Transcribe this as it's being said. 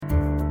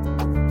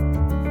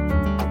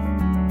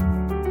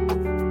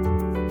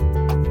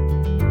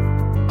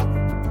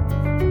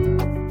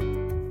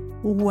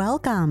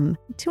Welcome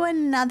to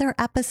another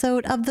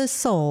episode of the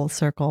Soul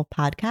Circle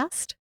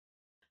podcast.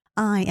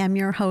 I am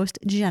your host,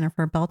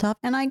 Jennifer Beltoff,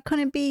 and I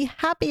couldn't be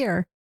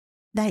happier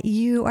that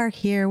you are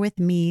here with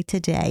me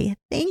today.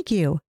 Thank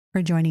you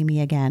for joining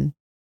me again.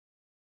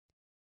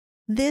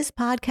 This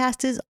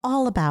podcast is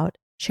all about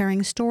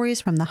sharing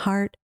stories from the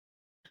heart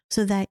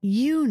so that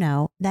you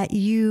know that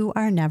you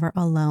are never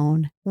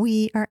alone.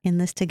 We are in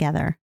this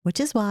together, which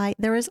is why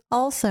there is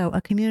also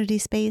a community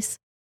space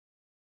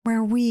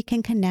where we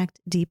can connect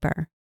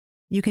deeper.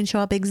 You can show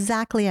up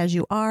exactly as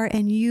you are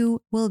and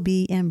you will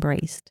be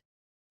embraced.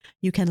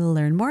 You can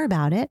learn more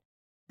about it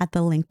at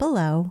the link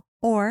below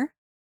or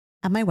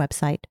at my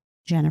website,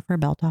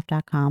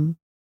 jenniferbeltoff.com.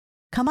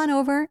 Come on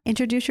over,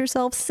 introduce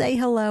yourself, say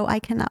hello. I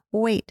cannot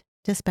wait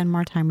to spend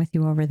more time with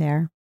you over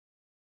there.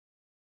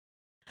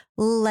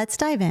 Let's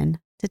dive in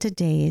to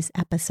today's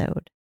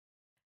episode,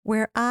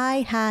 where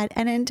I had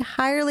an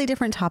entirely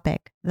different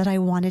topic that I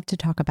wanted to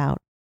talk about.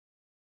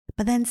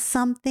 But then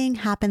something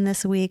happened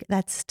this week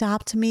that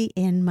stopped me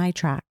in my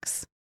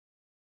tracks.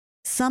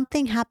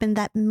 Something happened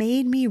that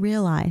made me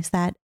realize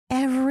that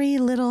every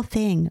little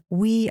thing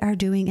we are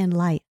doing in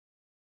life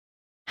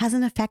has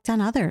an effect on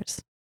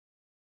others.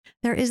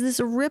 There is this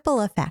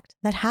ripple effect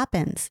that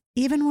happens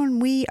even when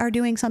we are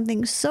doing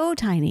something so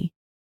tiny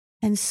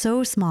and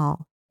so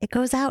small. It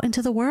goes out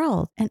into the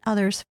world and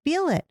others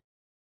feel it.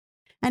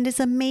 And it's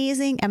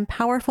amazing and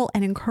powerful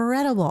and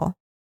incredible.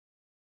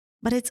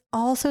 But it's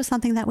also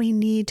something that we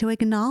need to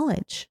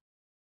acknowledge.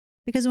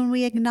 Because when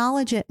we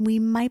acknowledge it, we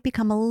might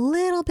become a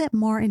little bit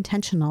more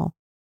intentional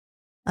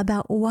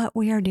about what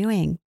we are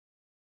doing.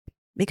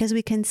 Because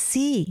we can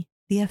see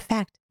the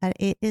effect that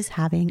it is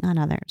having on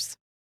others.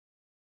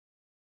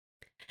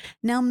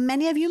 Now,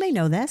 many of you may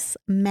know this.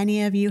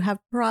 Many of you have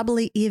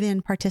probably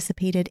even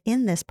participated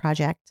in this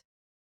project.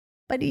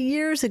 But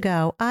years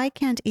ago, I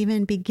can't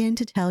even begin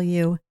to tell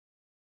you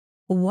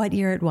what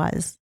year it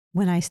was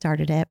when I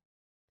started it.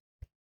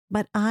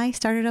 But I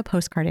started a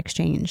postcard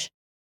exchange.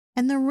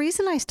 And the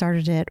reason I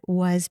started it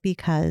was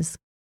because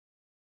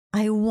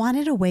I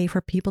wanted a way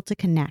for people to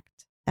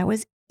connect that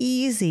was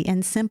easy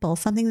and simple,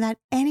 something that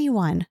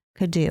anyone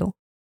could do,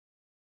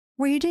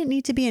 where you didn't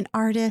need to be an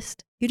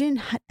artist. You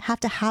didn't have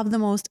to have the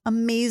most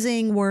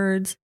amazing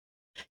words.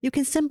 You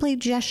can simply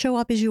just show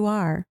up as you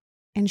are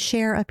and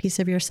share a piece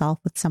of yourself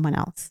with someone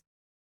else.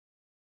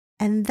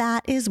 And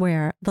that is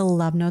where the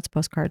Love Notes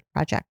Postcard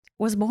Project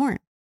was born.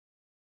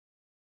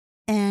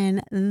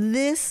 And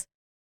this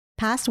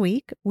past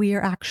week, we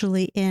are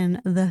actually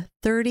in the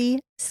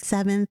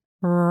 37th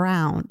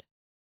round,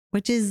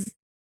 which is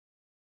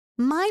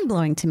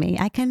mind-blowing to me.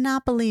 I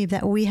cannot believe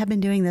that we have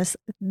been doing this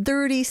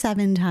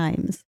 37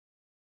 times.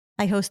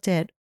 I host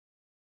it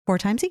 4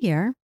 times a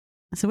year.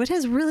 So it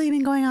has really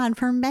been going on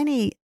for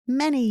many,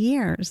 many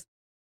years.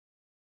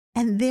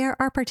 And there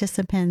are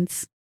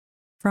participants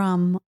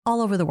from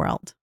all over the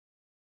world.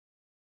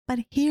 But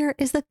here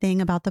is the thing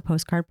about the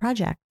Postcard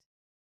Project.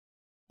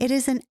 It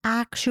is an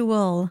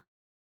actual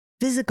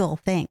physical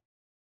thing.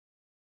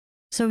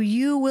 So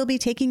you will be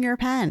taking your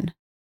pen,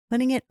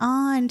 putting it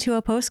onto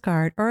a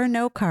postcard or a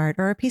note card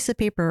or a piece of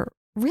paper,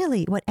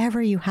 really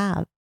whatever you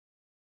have.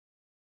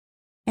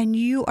 And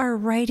you are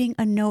writing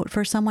a note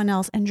for someone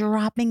else and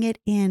dropping it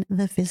in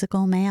the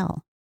physical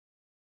mail.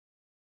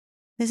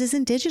 This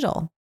isn't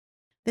digital.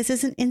 This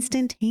isn't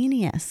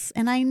instantaneous.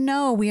 And I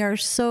know we are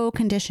so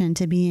conditioned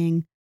to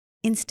being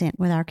instant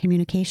with our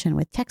communication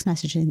with text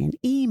messaging and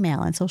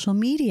email and social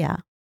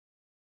media.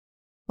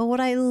 But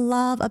what I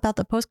love about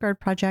the Postcard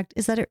Project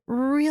is that it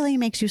really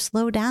makes you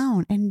slow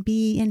down and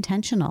be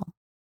intentional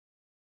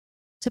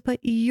to put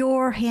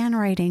your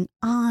handwriting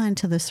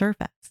onto the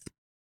surface.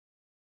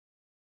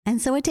 And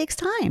so it takes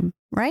time,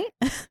 right?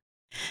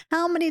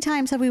 How many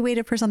times have we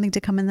waited for something to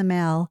come in the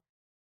mail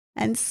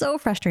and so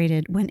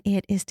frustrated when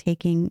it is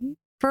taking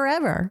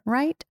forever,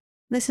 right?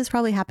 This has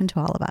probably happened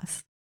to all of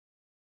us.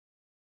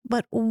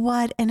 But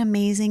what an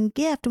amazing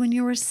gift when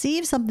you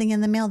receive something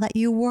in the mail that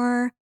you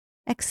were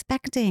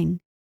expecting.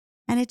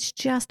 And it's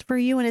just for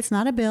you. And it's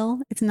not a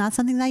bill. It's not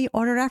something that you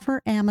ordered off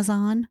for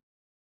Amazon.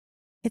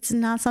 It's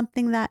not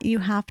something that you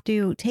have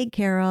to take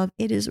care of.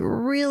 It is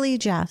really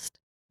just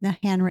the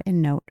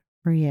handwritten note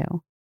for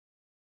you.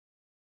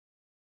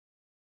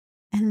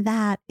 And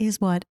that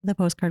is what the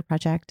Postcard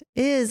Project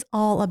is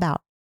all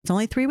about. It's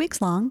only 3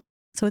 weeks long,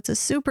 so it's a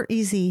super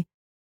easy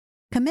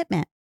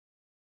commitment.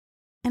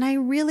 And I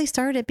really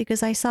started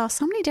because I saw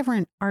so many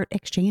different art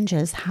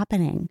exchanges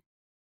happening.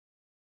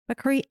 But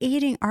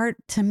creating art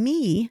to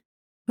me,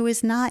 who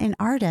is not an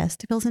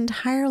artist, feels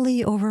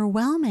entirely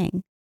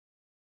overwhelming.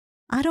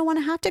 I don't want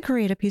to have to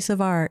create a piece of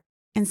art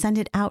and send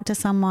it out to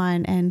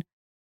someone and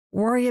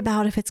worry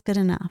about if it's good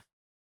enough.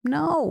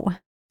 No,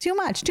 too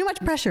much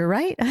pressure,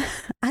 right?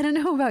 I don't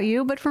know about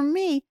you, but for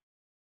me,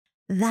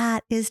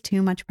 that is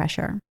too much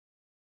pressure.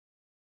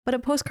 But a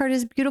postcard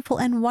is beautiful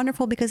and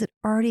wonderful because it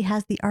already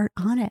has the art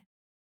on it.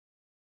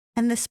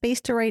 And the space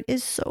to write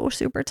is so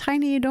super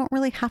tiny. You don't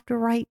really have to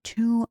write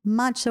too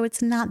much. So it's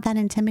not that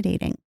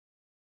intimidating.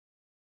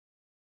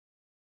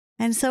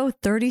 And so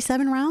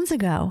 37 rounds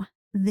ago,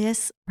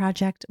 this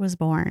project was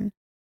born.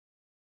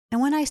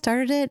 And when I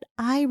started it,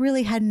 I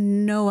really had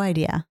no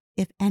idea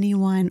if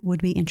anyone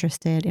would be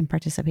interested in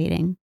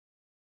participating.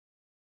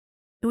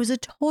 It was a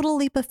total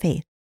leap of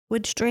faith.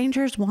 Would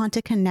strangers want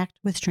to connect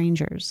with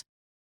strangers?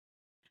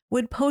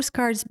 Would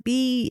postcards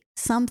be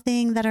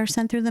something that are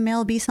sent through the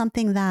mail, be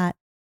something that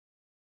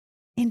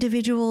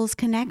individuals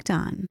connect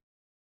on?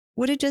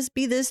 Would it just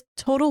be this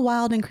total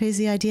wild and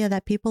crazy idea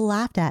that people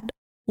laughed at?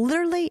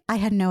 Literally, I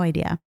had no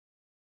idea.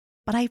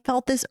 But I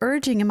felt this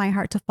urging in my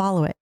heart to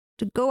follow it,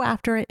 to go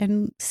after it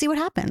and see what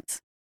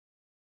happens.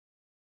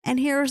 And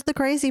here's the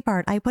crazy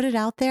part. I put it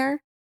out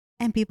there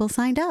and people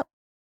signed up.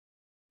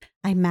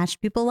 I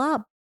matched people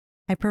up.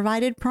 I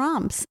provided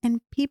prompts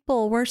and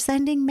people were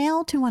sending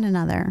mail to one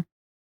another.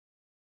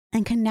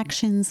 And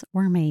connections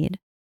were made.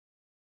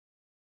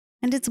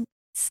 And it's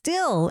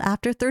still,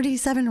 after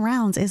 37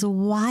 rounds, is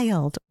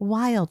wild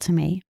to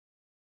me.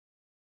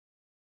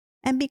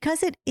 And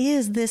because it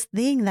is this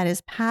thing that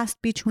is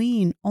passed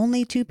between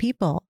only two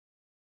people,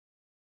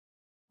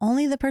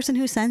 only the person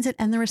who sends it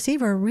and the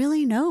receiver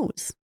really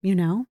knows,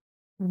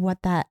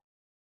 what that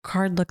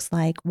card looks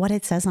like, what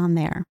it says on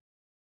there.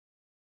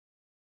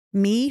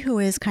 Me, who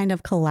is kind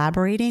of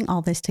collaborating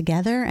all this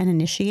together and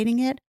initiating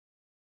it,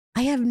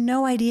 I have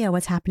no idea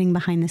what's happening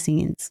behind the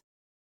scenes.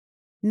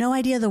 No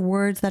idea the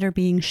words that are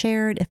being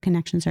shared, if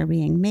connections are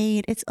being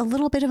made. It's a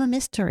little bit of a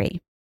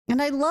mystery.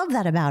 And I love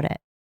that about it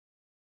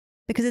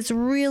because it's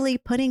really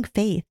putting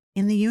faith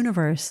in the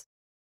universe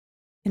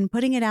and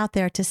putting it out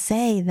there to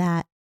say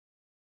that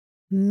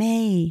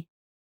may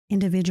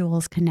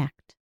individuals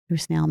connect through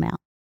snail mail.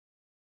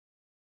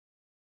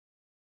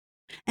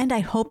 And I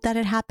hope that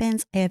it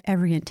happens. I have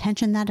every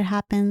intention that it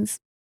happens.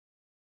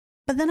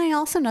 But then I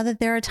also know that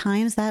there are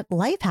times that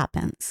life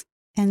happens.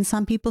 And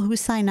some people who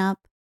sign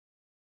up,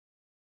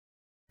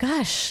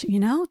 gosh,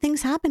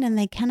 things happen and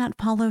they cannot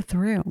follow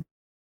through.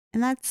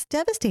 And that's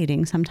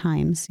devastating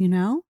sometimes,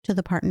 to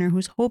the partner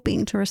who's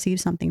hoping to receive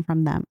something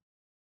from them.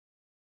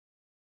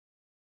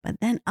 But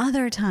then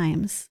other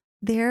times,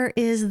 there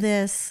is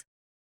this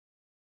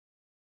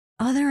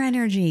other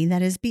energy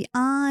that is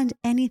beyond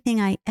anything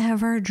I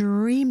ever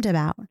dreamed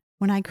about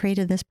when I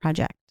created this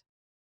project.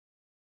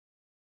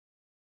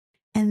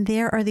 And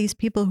there are these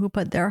people who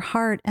put their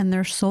heart and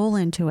their soul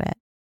into it,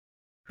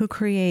 who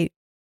create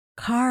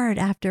card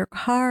after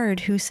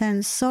card, who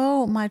send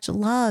so much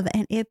love,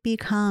 and it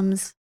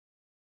becomes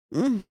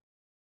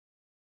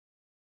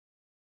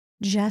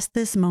just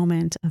this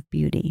moment of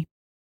beauty.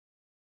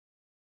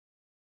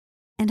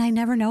 And I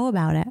never know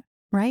about it,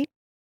 right?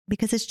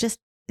 Because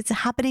it's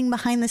happening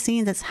behind the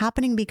scenes. It's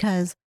happening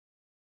because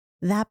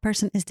that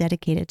person is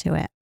dedicated to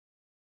it.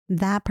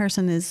 That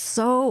person is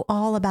so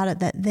all about it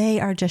that they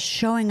are just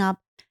showing up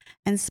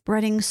and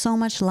spreading so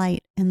much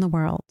light in the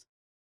world.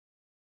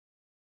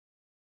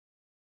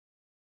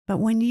 But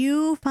when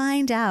you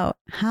find out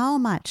how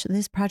much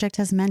this project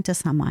has meant to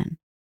someone,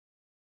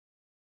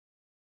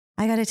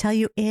 I got to tell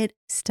you, it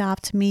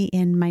stopped me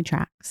in my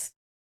tracks.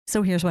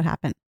 So here's what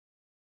happened.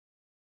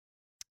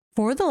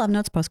 For the Love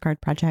Notes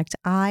Postcard Project,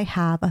 I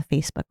have a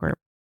Facebook group.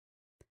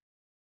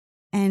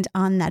 And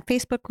on that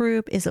Facebook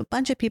group is a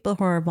bunch of people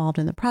who are involved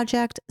in the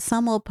project.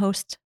 Some will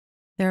post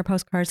their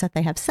postcards that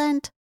they have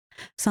sent.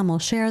 Some will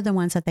share the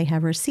ones that they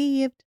have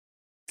received.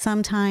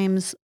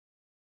 Sometimes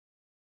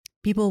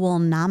people will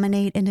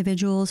nominate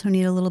individuals who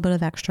need a little bit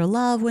of extra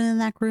love within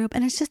that group.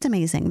 And it's just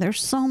amazing. There's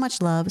so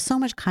much love, so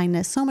much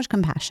kindness, so much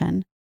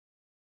compassion.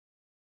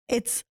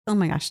 Oh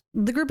my gosh,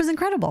 the group is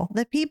incredible.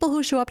 The people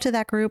who show up to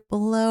that group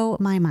blow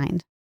my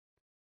mind.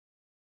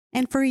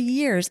 And for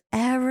years,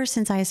 ever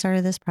since I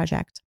started this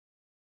project,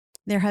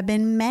 there have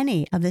been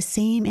many of the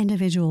same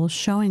individuals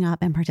showing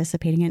up and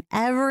participating. And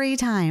every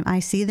time I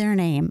see their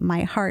name,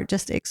 my heart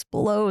just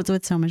explodes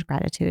with so much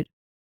gratitude.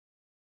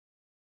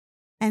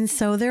 And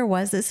so there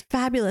was this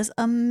fabulous,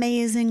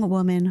 amazing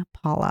woman,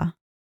 Paula.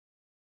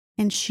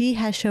 And she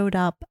has showed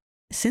up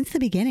since the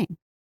beginning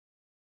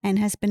and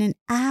has been an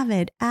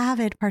avid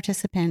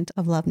participant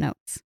of Love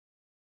Notes.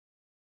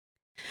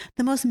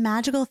 The most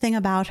magical thing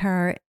about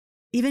her,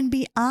 even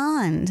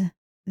beyond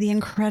the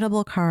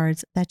incredible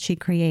cards that she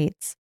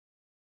creates,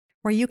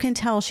 where you can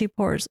tell she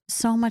pours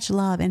so much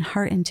love and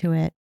heart into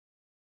it,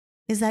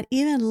 is that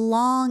even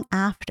long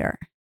after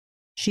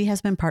she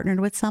has been partnered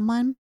with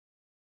someone,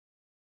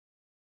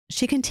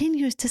 she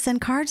continues to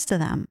send cards to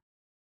them.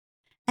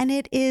 And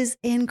it is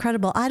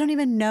incredible. I don't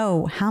even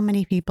know how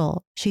many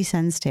people she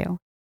sends to,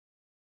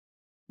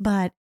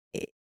 but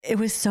it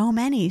was so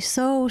many,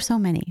 so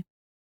many.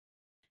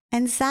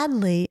 And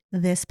sadly,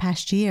 this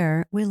past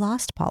year, we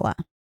lost Paula.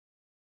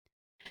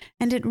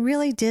 And it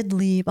really did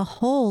leave a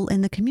hole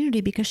in the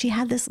community because she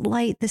had this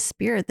light, this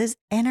spirit, this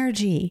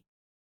energy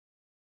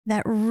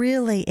that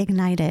really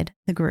ignited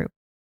the group.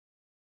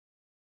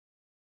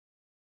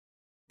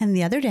 And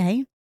the other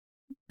day,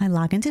 I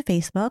log into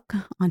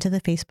Facebook, onto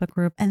the Facebook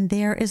group, and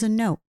there is a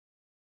note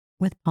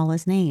with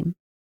Paula's name.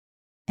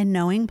 And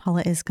knowing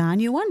Paula is gone,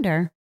 you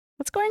wonder,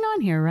 what's going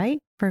on here, right?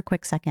 For a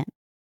quick second.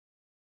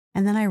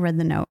 And then I read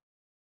the note.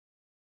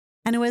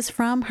 And it was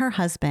from her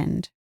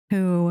husband,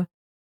 who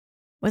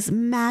was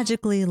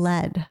magically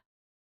led,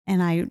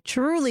 and I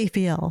truly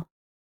feel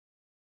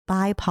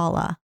by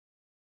Paula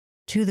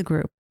to the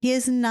group. He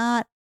is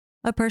not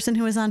a person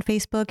who is on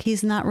Facebook.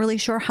 He's not really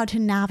sure how to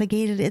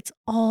navigate it. It's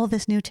all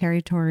this new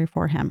territory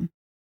for him.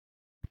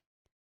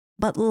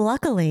 But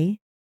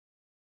luckily,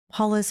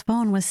 Paula's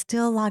phone was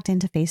still logged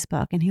into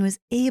Facebook, and he was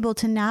able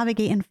to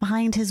navigate and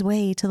find his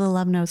way to the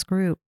Love Notes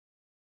group.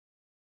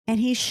 And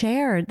he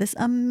shared this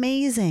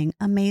amazing,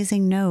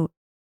 amazing note,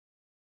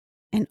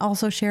 and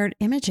also shared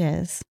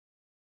images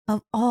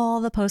of all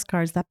the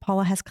postcards that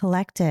Paula has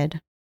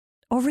collected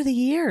over the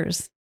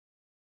years,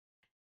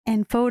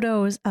 and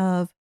photos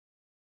of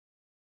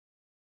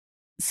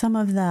some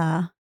of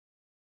the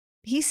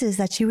pieces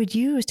that she would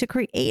use to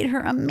create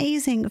her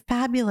amazing,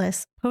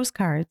 fabulous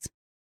postcards.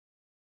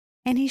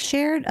 And he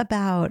shared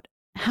about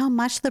how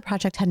much the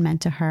project had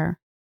meant to her,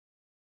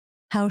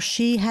 how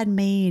she had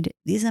made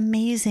these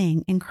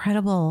amazing,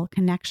 incredible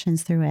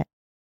connections through it,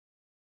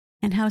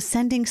 and how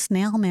sending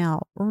snail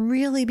mail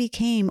really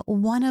became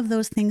one of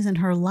those things in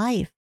her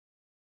life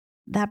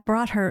that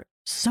brought her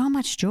so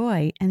much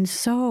joy and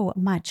so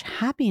much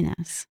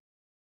happiness.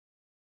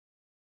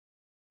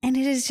 And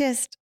it is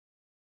just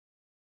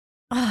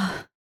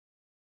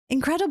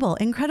incredible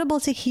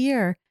to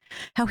hear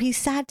how he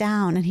sat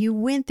down and he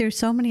went through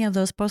so many of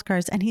those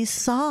postcards, and he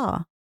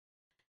saw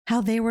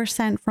how they were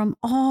sent from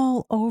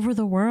all over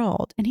the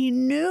world. And he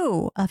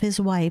knew of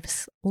his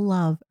wife's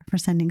love for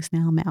sending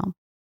snail mail.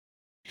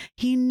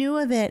 He knew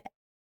of it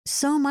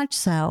so much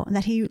so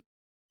that he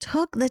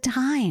took the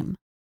time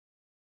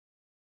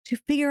to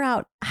figure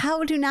out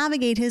how to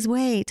navigate his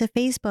way to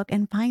Facebook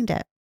and find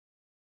it.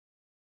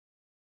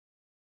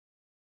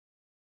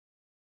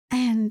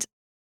 And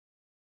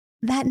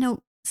that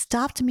note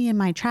stopped me in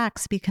my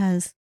tracks,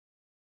 because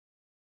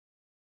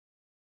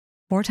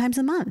 4 times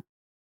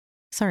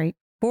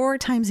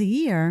a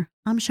year,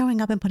 I'm showing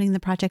up and putting the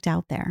project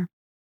out there.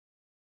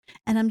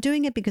 And I'm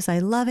doing it because I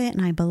love it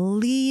and I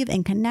believe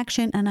in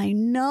connection. And I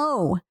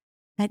know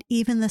that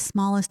even the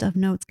smallest of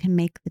notes can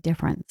make the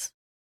difference.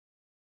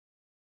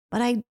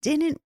 But I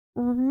didn't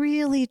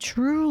really,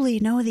 truly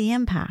know the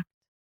impact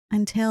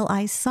until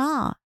I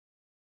saw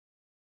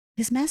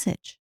his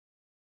message.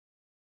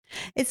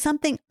 It's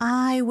something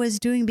I was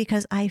doing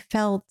because I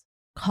felt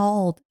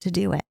called to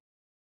do it.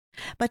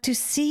 But to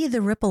see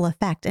the ripple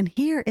effect, and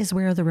here is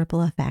where the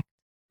ripple effect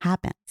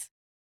happens.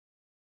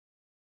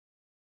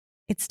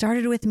 It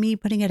started with me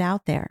putting it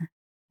out there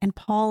and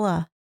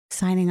Paula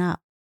signing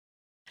up,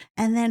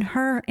 and then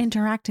her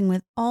interacting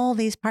with all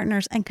these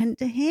partners and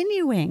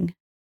continuing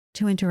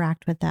to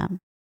interact with them,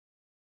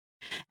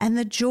 and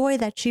the joy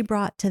that she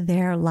brought to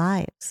their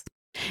lives,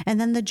 and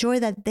then the joy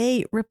that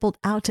they rippled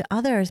out to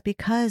others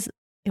because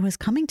it was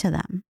coming to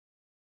them.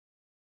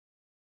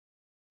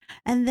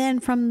 And then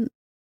from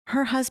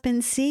her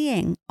husband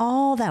seeing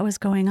all that was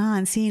going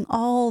on, seeing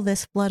all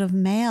this flood of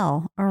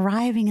mail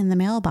arriving in the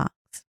mailbox.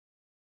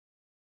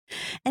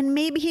 And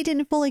maybe he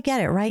didn't fully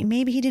get it, right?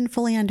 Maybe he didn't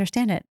fully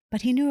understand it,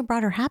 but he knew it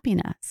brought her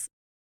happiness.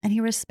 And he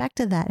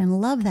respected that and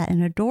loved that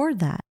and adored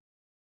that.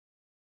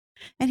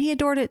 And he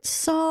adored it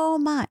so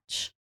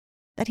much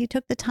that he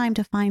took the time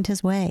to find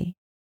his way.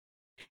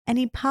 And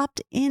he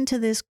popped into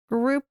this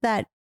group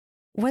that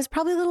was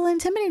probably a little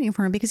intimidating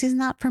for him because he's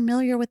not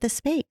familiar with the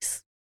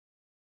space.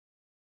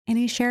 And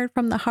he shared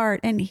from the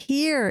heart. And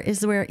here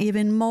is where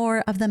even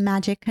more of the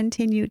magic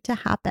continued to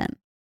happen.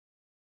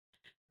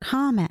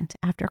 Comment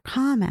after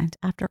comment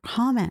after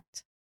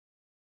comment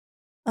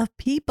of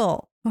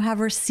people who have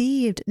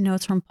received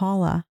notes from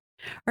Paula,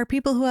 or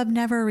people who have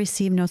never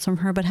received notes from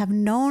her but have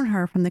known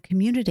her from the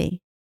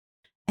community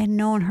and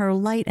known her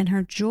light and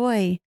her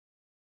joy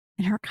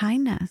and her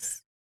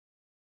kindness.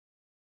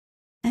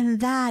 And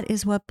that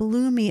is what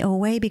blew me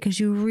away, because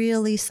you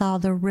really saw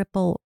the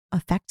ripple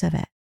effect of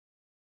it.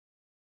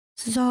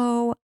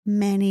 So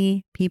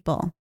many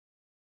people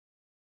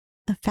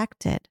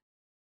affected,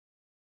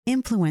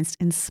 influenced,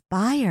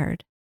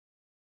 inspired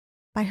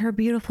by her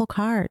beautiful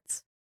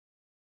cards,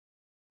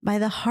 by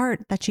the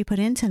heart that she put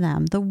into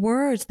them, the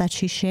words that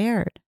she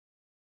shared.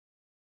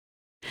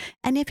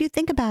 And if you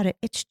think about it,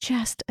 it's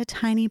just a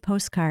tiny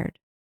postcard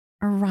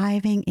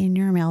arriving in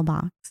your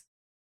mailbox.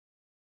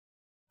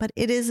 But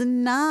it is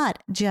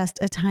not just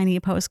a tiny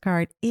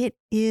postcard. It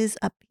is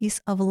a piece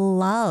of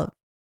love.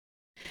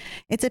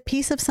 It's a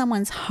piece of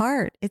someone's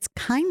heart. It's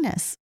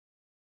kindness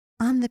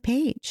on the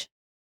page.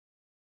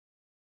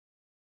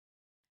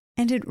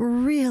 And it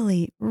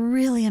really,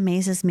 really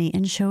amazes me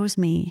and shows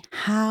me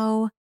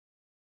how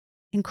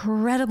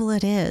incredible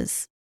it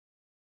is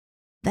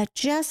that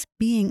just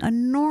being a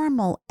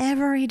normal,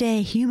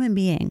 everyday human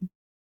being,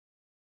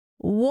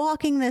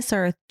 walking this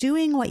earth,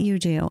 doing what you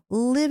do,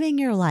 living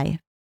your life,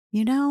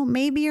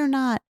 maybe you're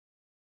not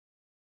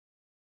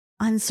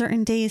on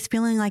certain days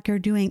feeling like you're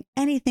doing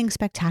anything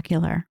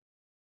spectacular,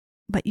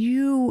 but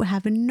you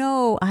have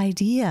no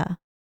idea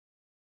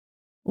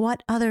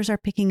what others are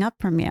picking up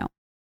from you.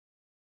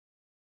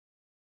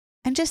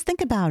 And just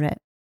think about it.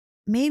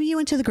 Maybe you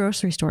went to the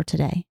grocery store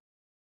today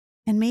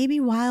And maybe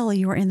while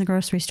you were in the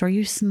grocery store,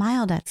 you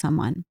smiled at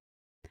someone.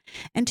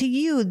 And to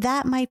you,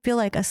 that might feel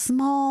like a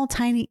small,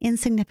 tiny,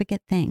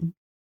 insignificant thing.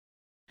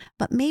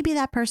 But maybe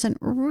that person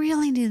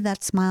really needed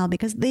that smile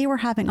because they were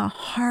having a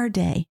hard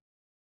day.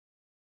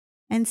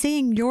 And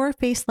seeing your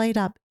face light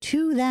up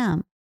to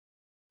them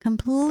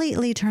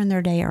completely turned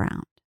their day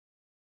around.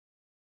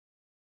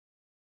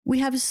 We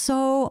have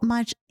so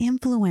much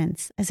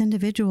influence as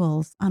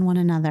individuals on one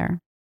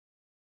another.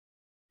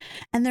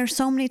 And there's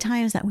so many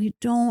times that we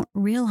don't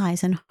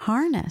realize and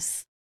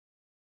harness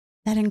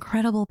that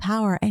incredible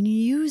power and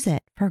use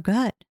it for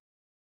good.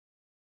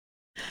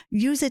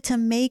 Use it to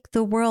make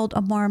the world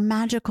a more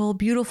magical,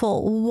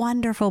 beautiful,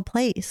 wonderful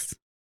place.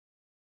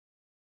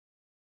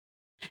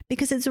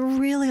 Because it's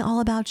really all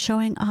about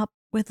showing up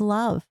with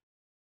love,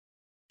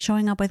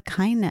 showing up with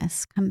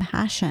kindness,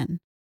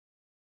 compassion,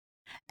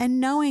 and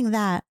knowing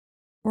that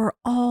we're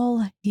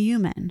all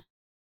human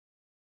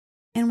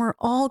and we're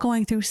all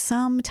going through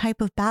some type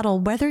of battle,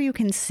 whether you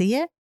can see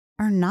it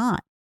or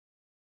not.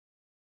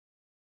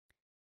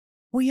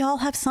 We all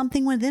have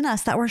something within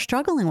us that we're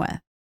struggling with.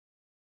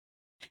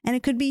 And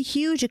it could be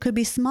huge, it could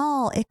be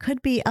small, it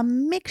could be a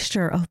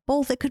mixture of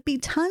both. It could be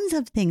tons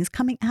of things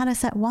coming at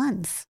us at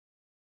once.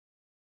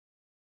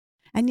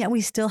 And yet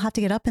we still have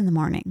to get up in the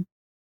morning.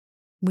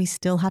 We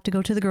still have to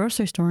go to the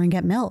grocery store and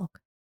get milk.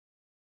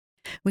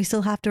 We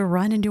still have to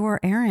run and do our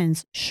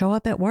errands, show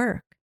up at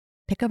work,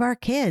 pick up our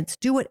kids,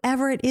 do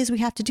whatever it is we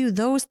have to do.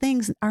 Those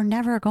things are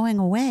never going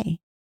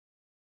away.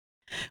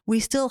 We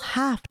still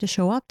have to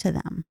show up to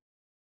them.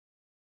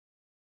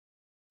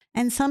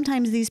 And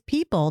sometimes these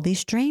people, these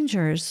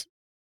strangers,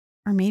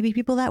 or maybe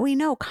people that we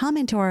know, come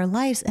into our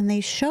lives and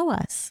they show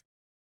us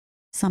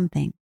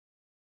something.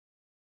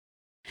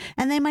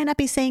 And they might not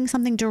be saying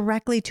something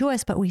directly to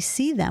us, but we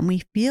see them.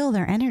 We feel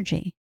their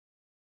energy.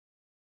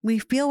 We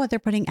feel what they're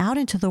putting out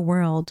into the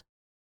world.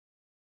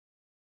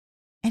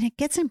 And it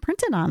gets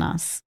imprinted on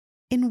us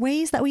in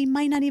ways that we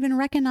might not even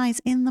recognize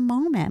in the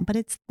moment, but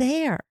it's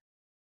there.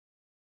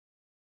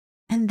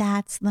 And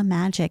that's the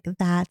magic.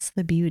 That's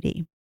the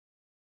beauty.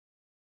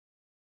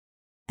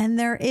 And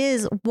there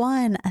is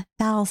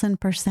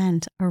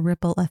 1,000% a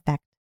ripple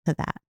effect to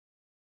that.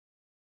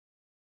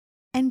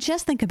 And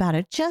just think about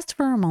it just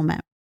for a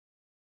moment.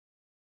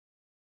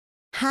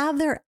 Have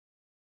there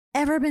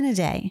ever been a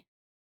day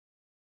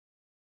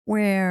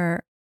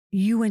where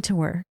you went to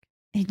work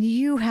and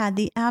you had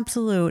the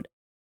absolute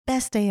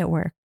best day at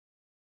work?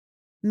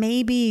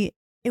 Maybe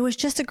it was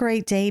just a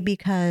great day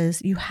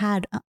because you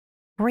had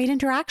great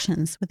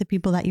interactions with the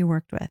people that you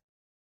worked with.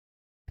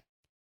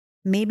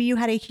 Maybe you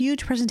had a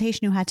huge presentation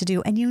you had to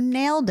do and you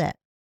nailed it.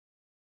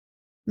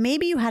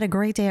 Maybe you had a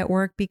great day at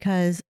work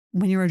because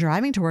when you were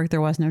driving to work,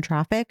 there was no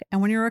traffic.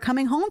 And when you were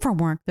coming home from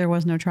work, there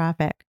was no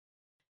traffic.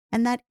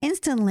 And that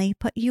instantly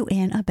put you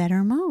in a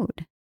better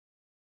mood.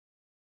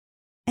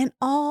 And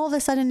all of a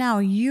sudden now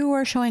you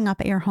are showing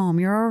up at your home.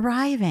 You're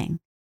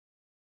arriving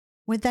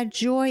with that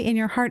joy in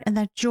your heart, and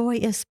that joy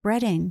is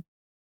spreading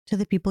to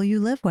the people you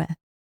live with.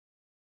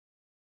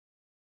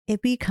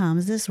 It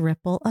becomes this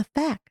ripple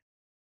effect.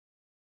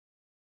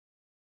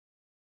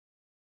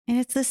 And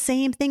it's the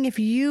same thing if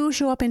you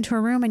show up into a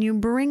room and you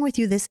bring with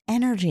you this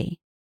energy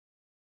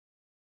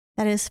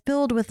that is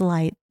filled with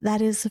light,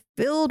 that is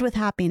filled with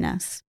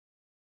happiness.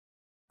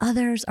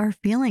 Others are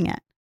feeling it.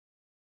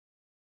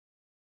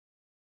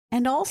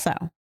 And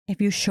also,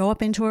 if you show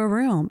up into a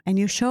room and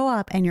you show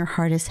up and your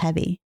heart is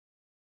heavy,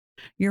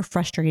 you're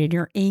frustrated,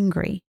 you're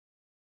angry,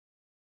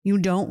 you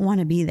don't want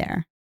to be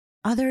there,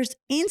 others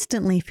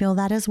instantly feel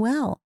that as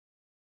well.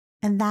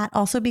 And that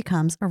also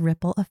becomes a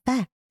ripple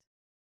effect.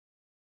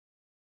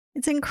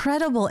 It's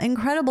incredible,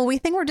 incredible. We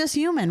think we're just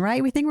human,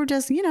 right? We think we're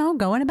just,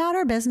 going about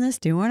our business,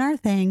 doing our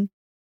thing.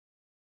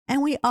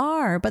 And we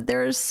are, but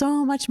there is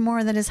so much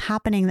more that is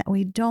happening that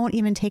we don't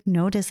even take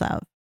notice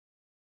of.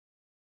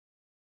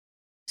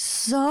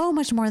 So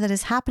much more that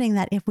is happening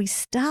that if we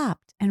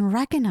stopped and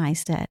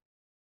recognized it,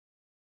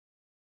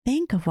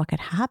 think of what could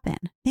happen.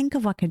 Think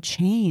of what could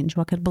change,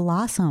 what could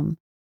blossom.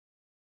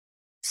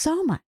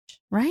 So much,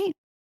 right?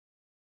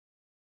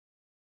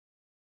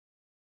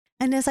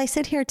 And as I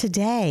sit here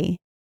today,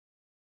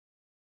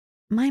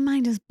 my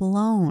mind is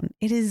blown.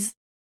 It is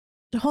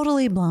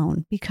totally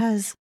blown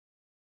because,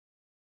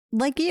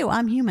 like you,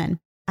 I'm human.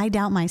 I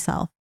doubt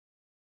myself.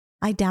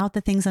 I doubt the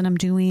things that I'm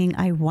doing.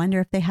 I wonder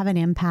if they have an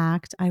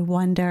impact. I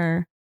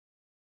wonder,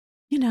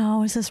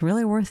 is this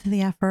really worth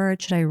the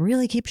effort? Should I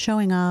really keep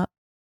showing up?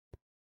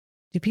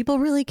 Do people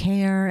really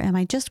care? Am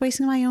I just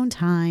wasting my own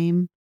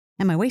time?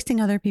 Am I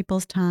wasting other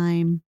people's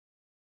time?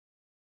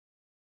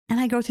 And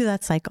I go through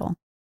that cycle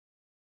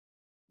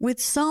with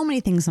so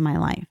many things in my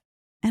life.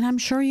 And I'm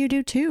sure you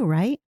do too,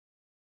 right?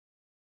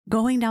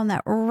 Going down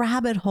that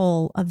rabbit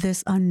hole of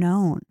this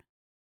unknown,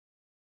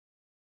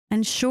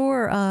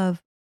 unsure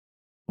of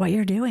what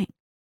you're doing,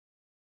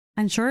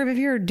 unsure of if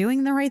you're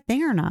doing the right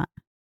thing or not.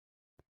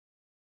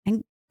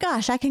 And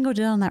gosh, I can go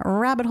down that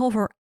rabbit hole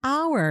for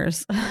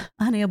hours,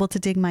 unable to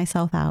dig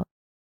myself out.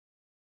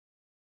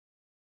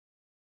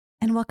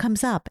 And what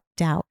comes up?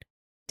 Doubt,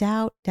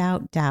 doubt,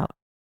 doubt, doubt.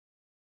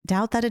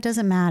 doubt that it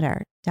doesn't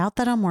matter, doubt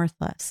that I'm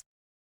worthless,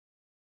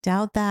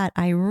 doubt that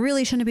I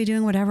really shouldn't be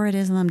doing whatever it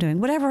is that I'm doing,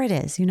 whatever it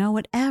is,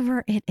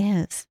 whatever it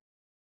is.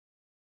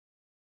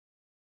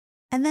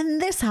 And then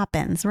this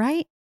happens,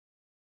 right?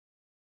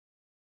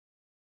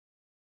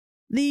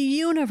 The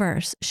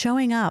universe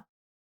showing up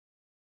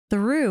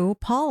through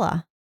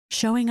Paula,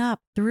 showing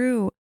up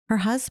through her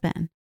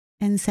husband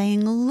and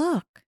saying,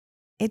 look,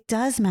 it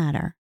does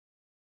matter.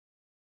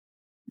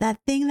 That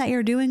thing that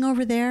you're doing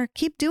over there,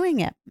 keep doing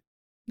it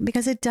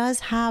because it does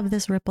have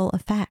this ripple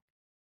effect.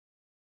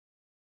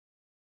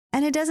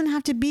 And it doesn't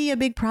have to be a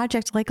big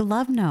project like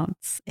Love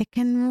Notes. It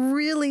can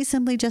really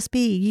simply just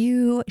be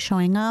you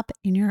showing up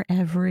in your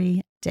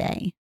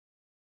everyday.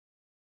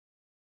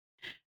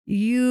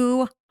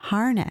 You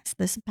harness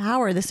this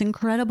power, this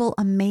incredible,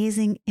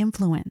 amazing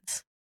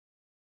influence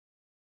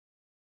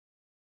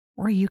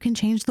where you can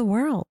change the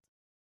world.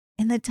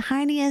 In the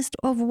tiniest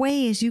of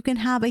ways, you can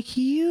have a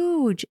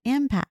huge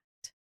impact.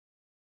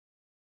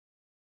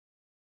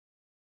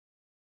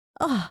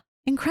 Oh,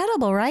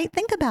 incredible, right?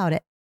 Think about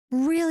it.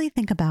 Really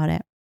think about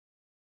it.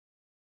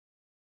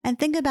 And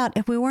think about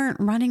if we weren't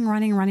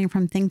running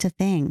from thing to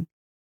thing,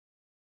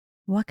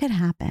 what could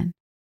happen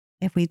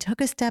if we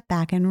took a step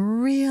back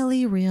and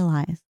really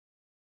realized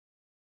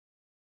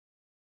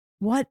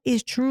what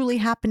is truly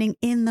happening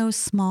in those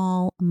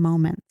small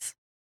moments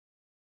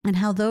and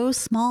how those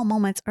small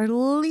moments are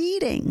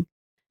leading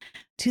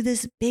to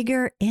this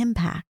bigger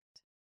impact.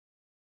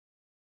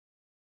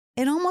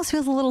 It almost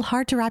feels a little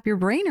hard to wrap your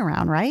brain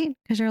around, right?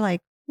 Because you're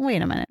like,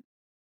 wait a minute.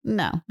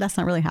 No, that's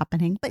not really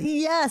happening. But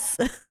yes,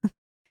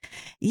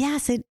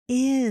 yes, it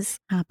is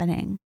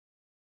happening.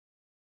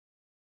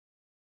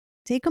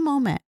 Take a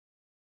moment.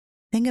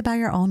 Think about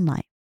your own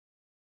life.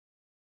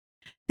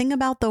 Think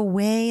about the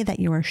way that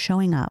you are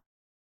showing up.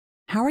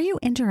 How are you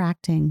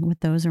interacting with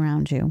those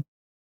around you?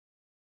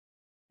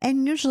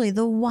 And usually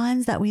the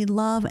ones that we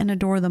love and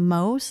adore the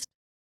most,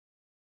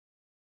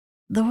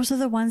 those are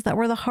the ones that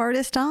we're the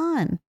hardest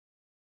on.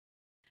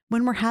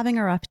 When we're having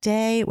a rough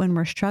day, when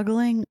we're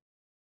struggling,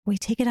 we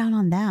take it out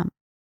on them.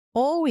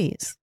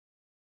 Always.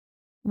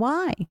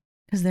 Why?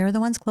 Because they're the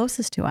ones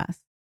closest to us.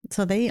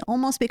 So they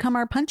almost become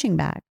our punching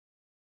bag.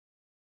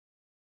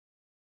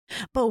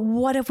 But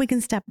what if we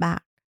can step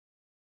back?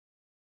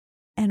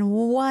 And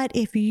what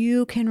if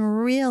you can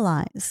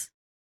realize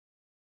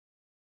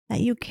that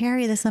you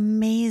carry this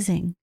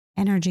amazing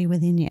energy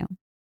within you?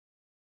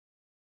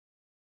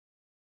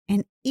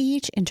 And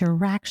each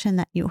interaction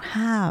that you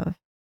have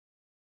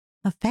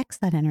affects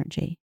that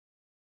energy.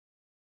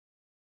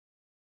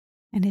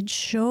 And it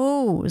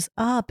shows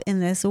up in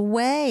this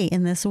way,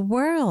 in this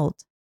world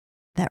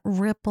that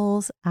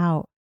ripples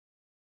out.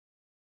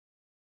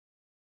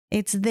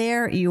 It's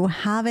there. You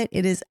have it.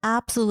 It is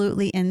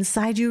absolutely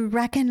inside you.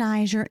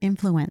 Recognize your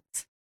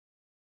influence.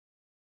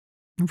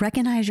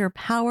 Recognize your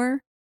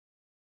power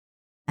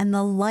and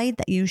the light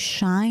that you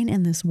shine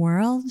in this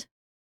world.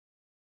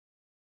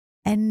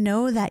 And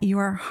know that you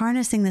are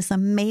harnessing this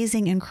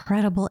amazing,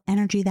 incredible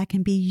energy that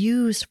can be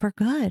used for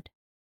good.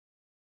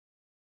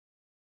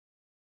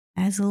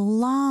 As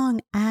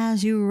long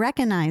as you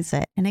recognize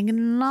it and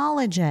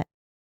acknowledge it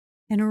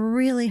and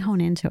really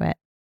hone into it.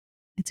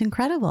 It's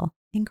incredible,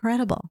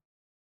 incredible.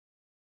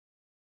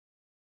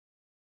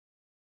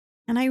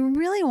 And I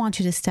really want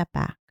you to step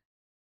back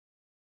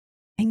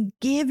and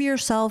give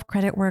yourself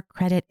credit where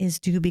credit is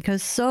due,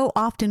 because so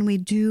often we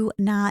do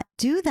not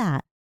do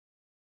that.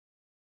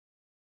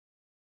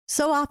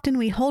 So often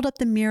we hold up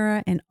the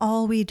mirror and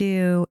all we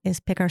do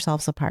is pick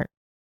ourselves apart.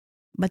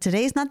 But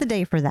today's not the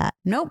day for that.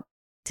 Nope.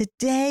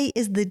 Today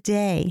is the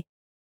day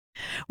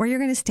where you're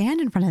going to stand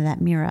in front of that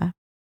mirror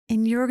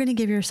and you're going to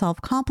give yourself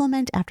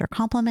compliment after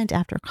compliment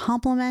after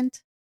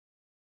compliment.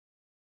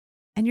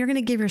 And you're going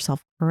to give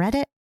yourself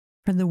credit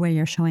for the way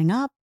you're showing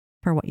up,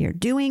 for what you're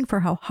doing,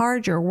 for how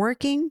hard you're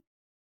working,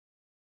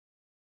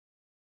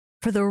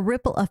 for the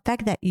ripple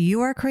effect that you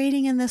are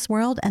creating in this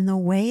world and the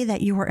way that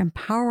you are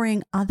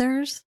empowering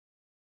others,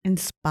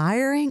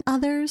 inspiring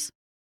others,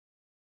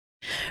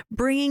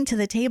 bringing to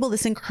the table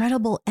this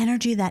incredible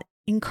energy that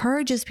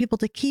encourages people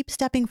to keep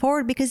stepping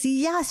forward, because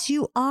yes,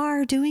 you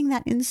are doing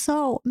that in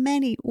so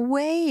many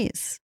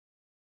ways.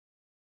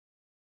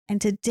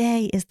 And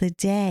today is the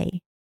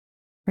day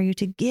for you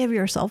to give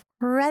yourself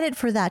credit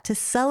for that, to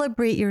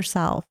celebrate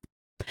yourself.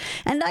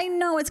 And I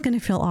know it's going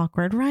to feel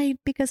awkward, right?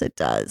 Because it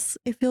does.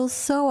 It feels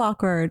so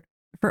awkward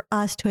for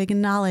us to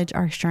acknowledge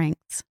our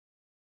strengths.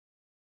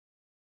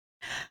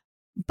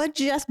 But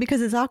just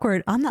because it's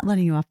awkward, I'm not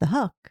letting you off the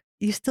hook.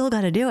 You still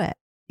got to do it.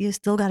 You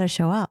still got to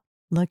show up.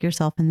 Look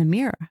yourself in the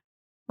mirror.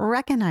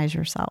 Recognize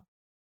yourself.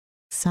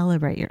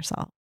 Celebrate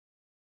yourself.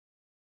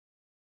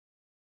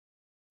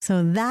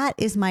 So that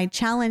is my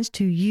challenge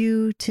to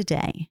you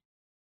today.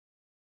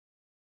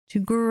 To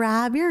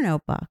grab your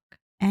notebook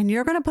and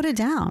you're going to put it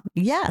down.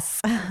 Yes,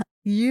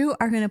 you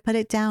are going to put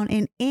it down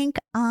in ink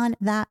on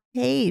that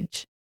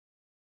page.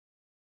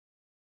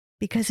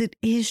 Because it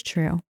is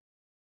true.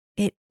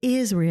 It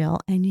is real,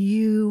 and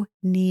you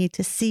need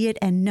to see it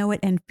and know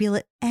it and feel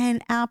it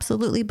and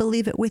absolutely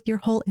believe it with your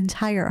whole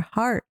entire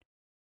heart.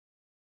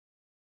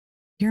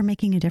 You're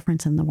making a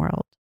difference in the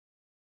world.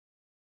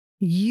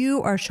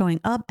 You are showing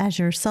up as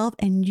yourself,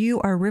 and you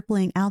are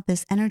rippling out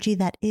this energy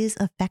that is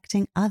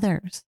affecting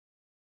others.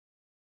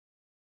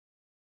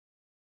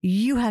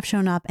 You have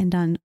shown up and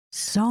done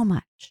so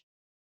much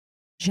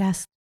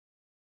just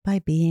by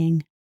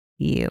being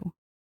you.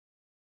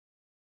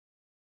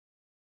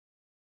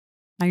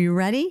 Are you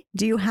ready?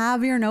 Do you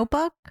have your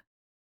notebook?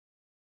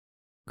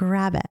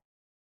 Grab it.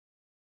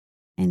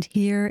 And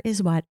here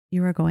is what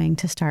you are going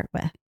to start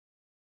with.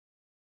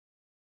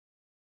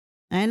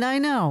 And I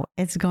know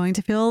it's going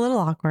to feel a little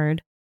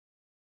awkward,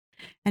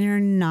 and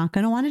you're not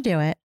going to want to do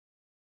it,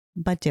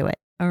 but do it.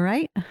 All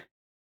right?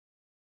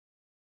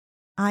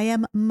 I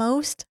am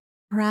most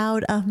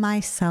proud of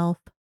myself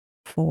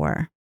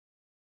for.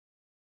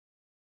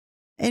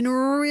 And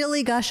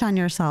really gush on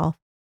yourself.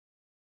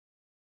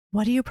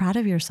 What are you proud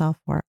of yourself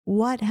for?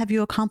 What have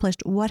you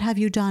accomplished? What have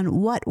you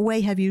done? What way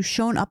have you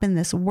shown up in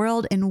this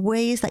world in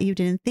ways that you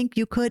didn't think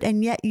you could,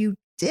 and yet you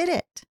did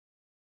it?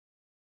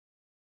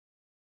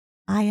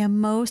 I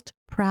am most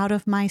proud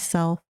of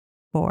myself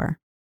for.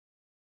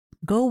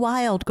 Go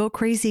wild, go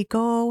crazy,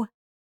 go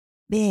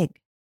big.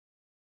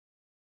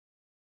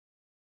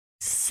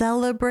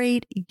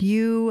 Celebrate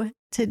you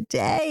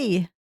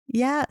today.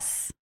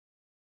 Yes.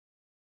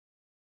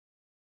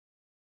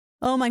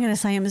 Oh my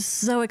goodness, I am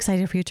so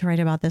excited for you to write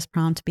about this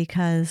prompt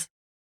because,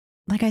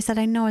 like I said,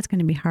 I know it's going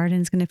to be hard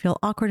and it's going to feel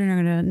awkward and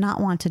you're going to not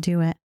want to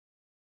do it.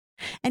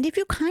 And if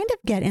you kind of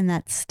get in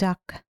that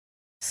stuck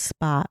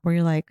spot where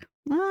you're like,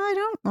 well, I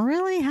don't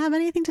really have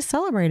anything to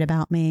celebrate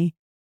about me.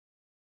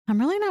 I'm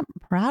really not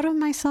proud of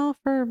myself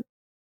for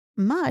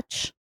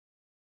much.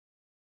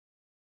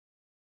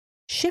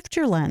 Shift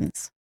your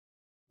lens.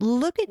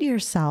 Look at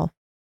yourself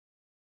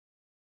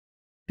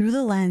through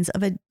the lens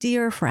of a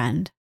dear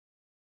friend.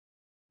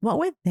 What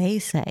would they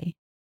say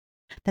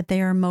that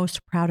they are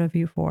most proud of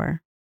you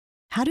for?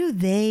 How do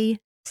they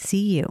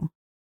see you?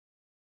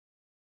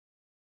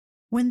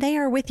 When they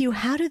are with you,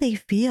 how do they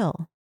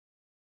feel?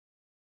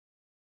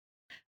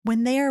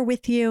 When they are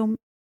with you,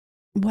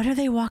 what are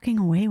they walking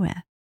away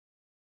with?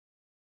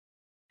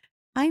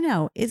 I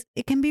know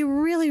it can be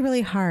really,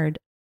 really hard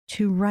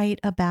to write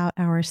about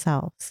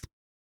ourselves.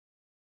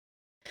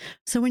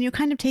 So when you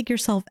kind of take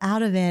yourself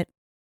out of it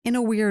in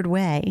a weird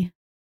way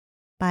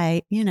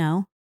by,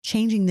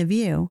 changing the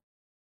view,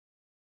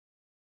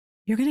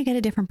 you're going to get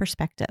a different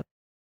perspective.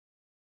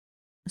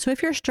 So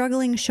if you're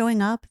struggling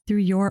showing up through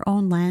your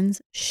own lens,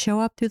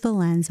 show up through the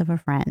lens of a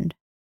friend.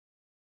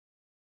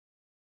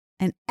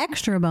 An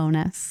extra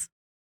bonus,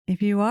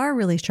 if you are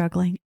really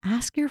struggling,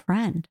 ask your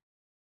friend,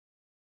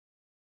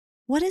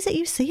 what is it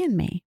you see in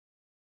me?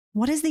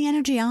 What is the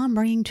energy I'm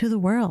bringing to the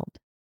world?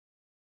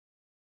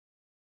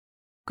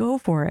 Go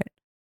for it.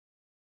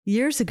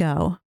 Years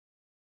ago,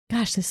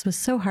 gosh, this was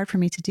so hard for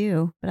me to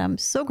do, but I'm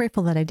so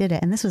grateful that I did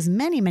it. And this was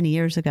many, many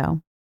years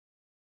ago.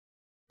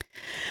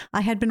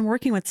 I had been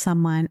working with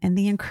someone and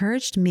they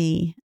encouraged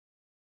me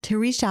to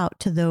reach out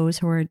to those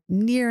who are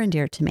near and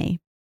dear to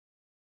me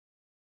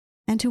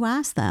and to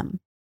ask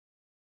them,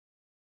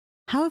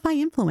 how have I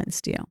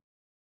influenced you?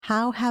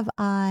 How have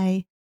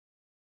I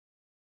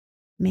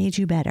made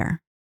you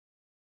better?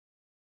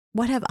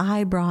 What have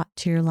I brought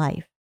to your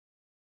life?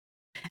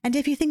 And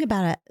if you think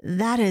about it,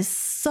 that is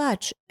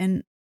such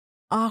an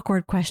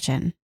awkward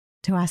question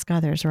to ask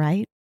others,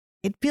 right?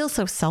 It feels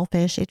so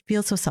selfish. It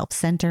feels so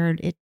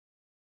self-centered.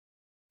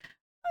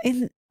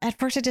 At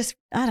first it just,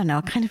 I don't know,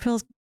 it kind of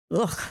feels,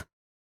 ugh,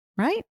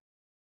 right?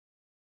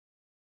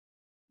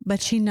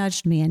 But she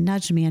nudged me and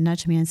nudged me and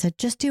nudged me and said,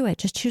 just do it.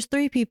 Just choose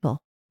 3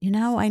 people.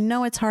 I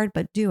know it's hard,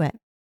 but do it.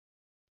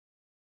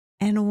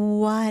 And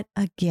what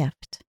a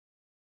gift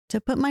to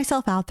put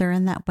myself out there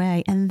in that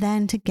way and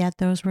then to get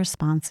those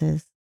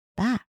responses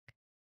back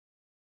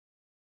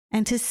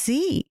and to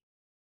see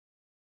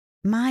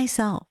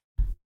myself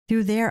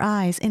through their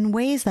eyes in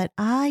ways that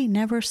I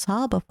never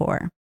saw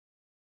before.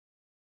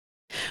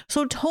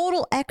 So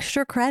total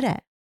extra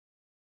credit.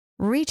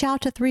 Reach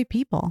out to 3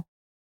 people.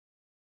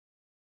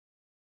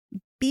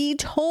 Be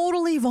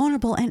totally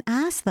vulnerable and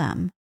ask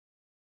them,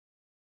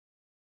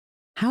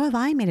 how have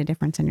I made a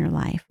difference in your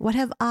life? What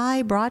have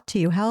I brought to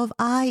you? How have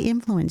I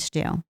influenced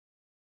you?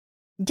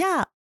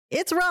 Yeah,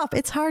 it's rough.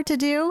 It's hard to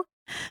do,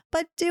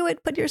 but do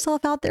it. Put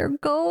yourself out there.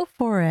 Go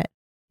for it.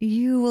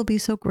 You will be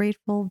so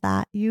grateful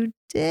that you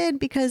did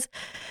because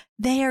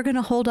they are going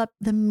to hold up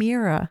the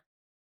mirror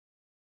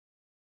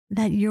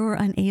that you're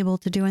unable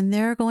to do. And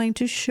they're going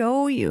to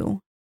show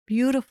you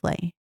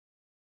beautifully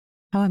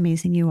how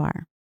amazing you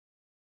are.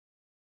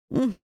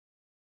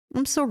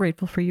 I'm so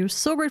grateful for you.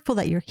 So grateful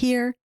that you're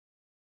here,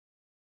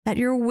 that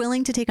you're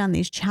willing to take on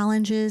these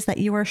challenges, that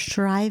you are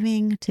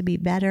striving to be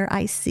better.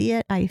 I see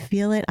it. I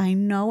feel it. I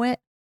know it.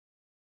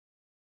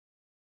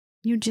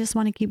 You just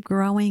want to keep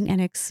growing and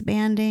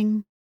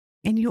expanding.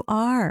 And you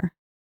are.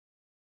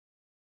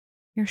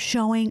 You're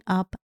showing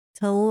up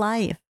to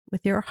life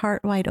with your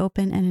heart wide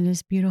open, and it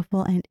is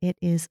beautiful and it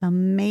is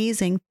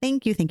amazing.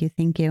 Thank you, thank you,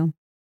 thank you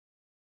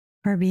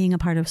for being a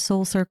part of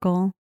Soul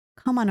Circle.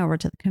 Come on over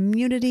to the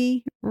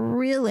community.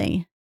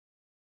 Really,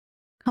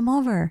 come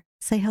over,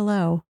 say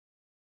hello.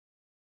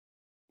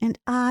 And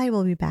I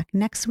will be back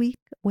next week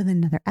with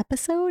another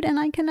episode, and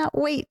I cannot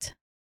wait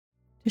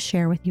to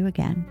share with you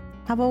again.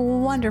 Have a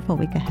wonderful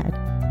week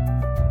ahead.